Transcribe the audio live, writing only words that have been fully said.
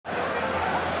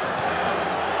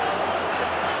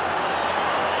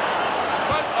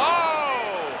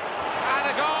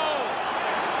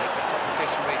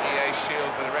competition, the EA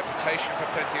Shield, with a reputation for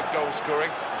plenty of goal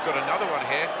scoring. Got another one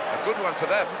here, a good one for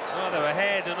them. Well, they're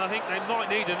ahead, and I think they might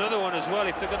need another one as well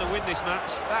if they're going to win this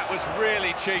match. That was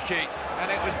really cheeky,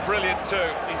 and it was brilliant too.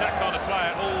 He's that kind of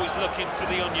player, always looking for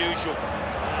the unusual.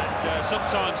 And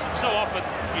sometimes, so often,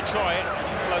 you try it and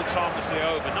you float harmlessly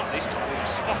over. Not this time, he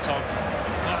was spot on.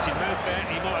 Martin Mouth there,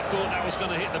 he might have thought that was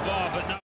going to hit the bar, but no.